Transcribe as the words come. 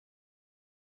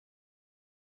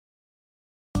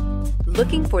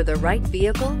Looking for the right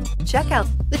vehicle? Check out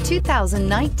the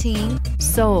 2019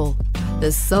 Soul.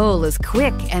 The Soul is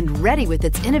quick and ready with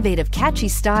its innovative, catchy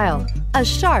style, a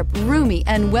sharp, roomy,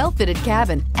 and well-fitted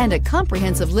cabin, and a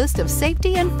comprehensive list of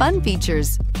safety and fun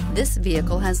features. This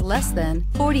vehicle has less than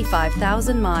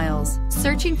 45,000 miles.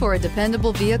 Searching for a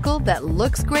dependable vehicle that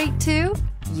looks great too?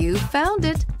 You found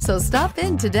it, so stop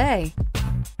in today.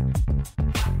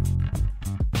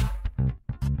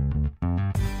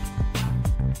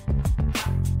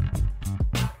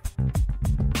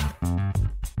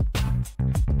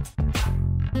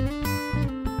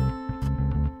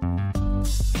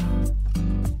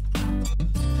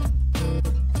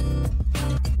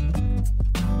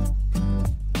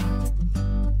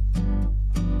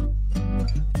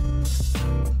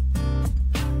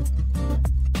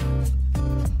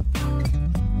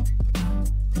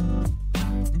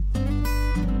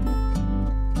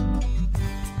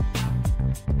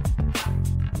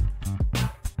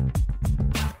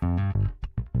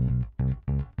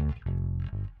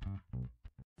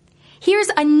 Here's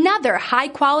another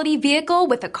high-quality vehicle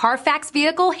with a Carfax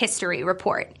Vehicle History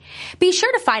Report. Be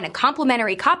sure to find a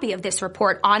complimentary copy of this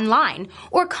report online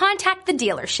or contact the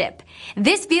dealership.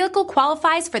 This vehicle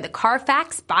qualifies for the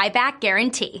Carfax Buyback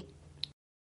Guarantee.